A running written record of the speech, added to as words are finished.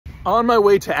On my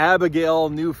way to Abigail,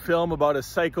 new film about a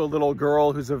psycho little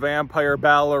girl who's a vampire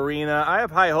ballerina. I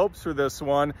have high hopes for this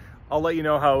one. I'll let you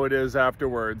know how it is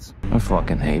afterwards. I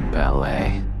fucking hate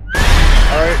ballet. All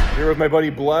right, here with my buddy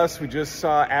Bless. We just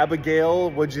saw Abigail.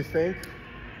 What'd you think?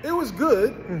 It was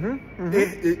good.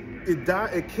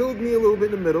 It killed me a little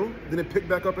bit in the middle. Then it picked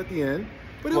back up at the end.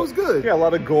 But it was good. Yeah, a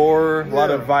lot of gore, a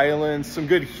lot of violence, some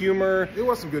good humor. It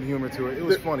was some good humor to it. It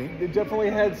was funny. It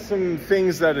definitely had some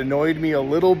things that annoyed me a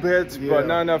little bit, but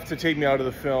not enough to take me out of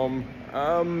the film.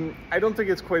 I don't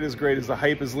think it's quite as great as the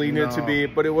hype is leading it to be,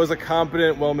 but it was a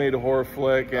competent, well-made horror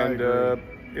flick, and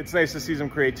it's nice to see some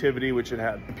creativity, which it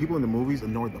had. The people in the movies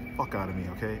annoyed the fuck out of me,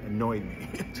 okay? Annoyed me.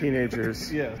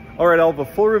 Teenagers. Yeah. All right, I'll have a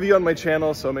full review on my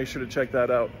channel, so make sure to check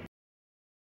that out.